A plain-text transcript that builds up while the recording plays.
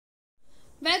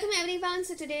Welcome everyone.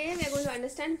 So today we are going to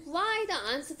understand why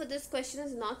the answer for this question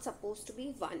is not supposed to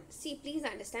be 1. See, please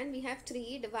understand, we have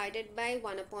 3 divided by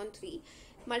 1 upon 3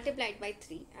 multiplied by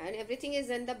 3 and everything is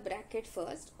in the bracket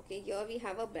first. Okay, here we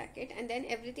have a bracket and then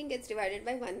everything gets divided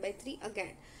by 1 by 3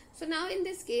 again. So now in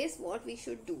this case what we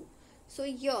should do? So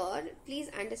here please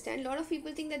understand, a lot of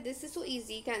people think that this is so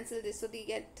easy, cancel this, so they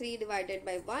get 3 divided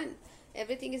by 1.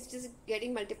 Everything is just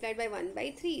getting multiplied by 1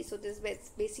 by 3. So this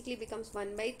basically becomes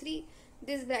 1 by 3.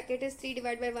 This bracket is 3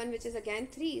 divided by 1, which is again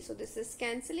 3. So this is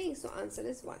cancelling. So answer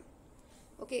is 1.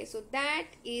 Okay, so that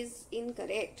is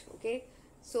incorrect. Okay,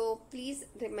 so please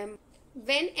remember,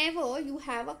 whenever you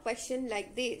have a question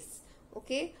like this,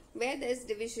 okay, where there is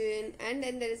division and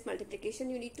then there is multiplication,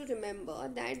 you need to remember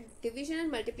that division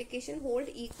and multiplication hold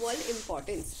equal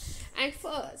importance. And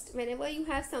first, whenever you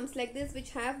have sums like this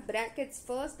which have brackets,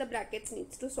 first the brackets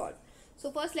needs to solve. So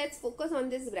first let's focus on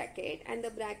this bracket, and the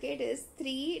bracket is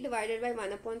 3 divided by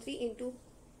 1 upon 3 into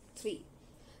 3.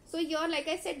 So here, like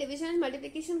I said, division and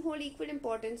multiplication hold equal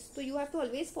importance. So you have to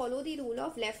always follow the rule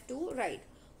of left to right.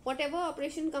 Whatever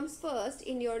operation comes first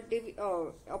in your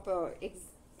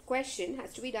question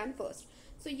has to be done first.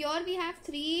 So here we have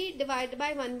 3 divided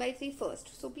by 1 by 3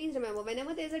 first. So please remember,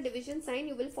 whenever there is a division sign,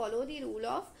 you will follow the rule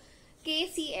of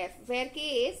KCF, where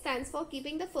K stands for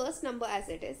keeping the first number as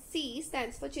it is, C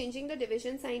stands for changing the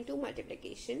division sign to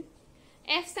multiplication,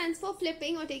 F stands for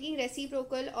flipping or taking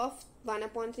reciprocal of 1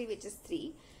 upon 3, which is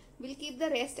 3. We'll keep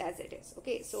the rest as it is.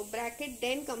 Okay, so bracket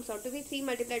then comes out to be 3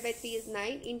 multiplied by 3 is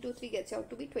 9, into 3 gets out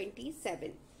to be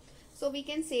 27. So we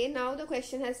can say now the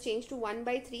question has changed to 1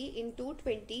 by 3 into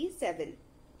 27.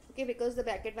 Okay, because the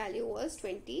bracket value was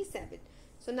 27.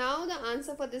 So now the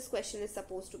answer for this question is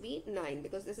supposed to be 9,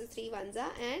 because this is 3 ones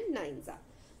are and 9s are.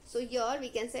 So here we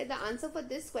can say the answer for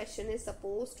this question is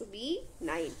supposed to be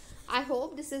 9. I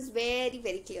hope this is very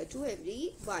clear to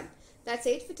everyone. That's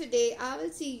it for today. I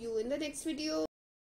will see you in the next video.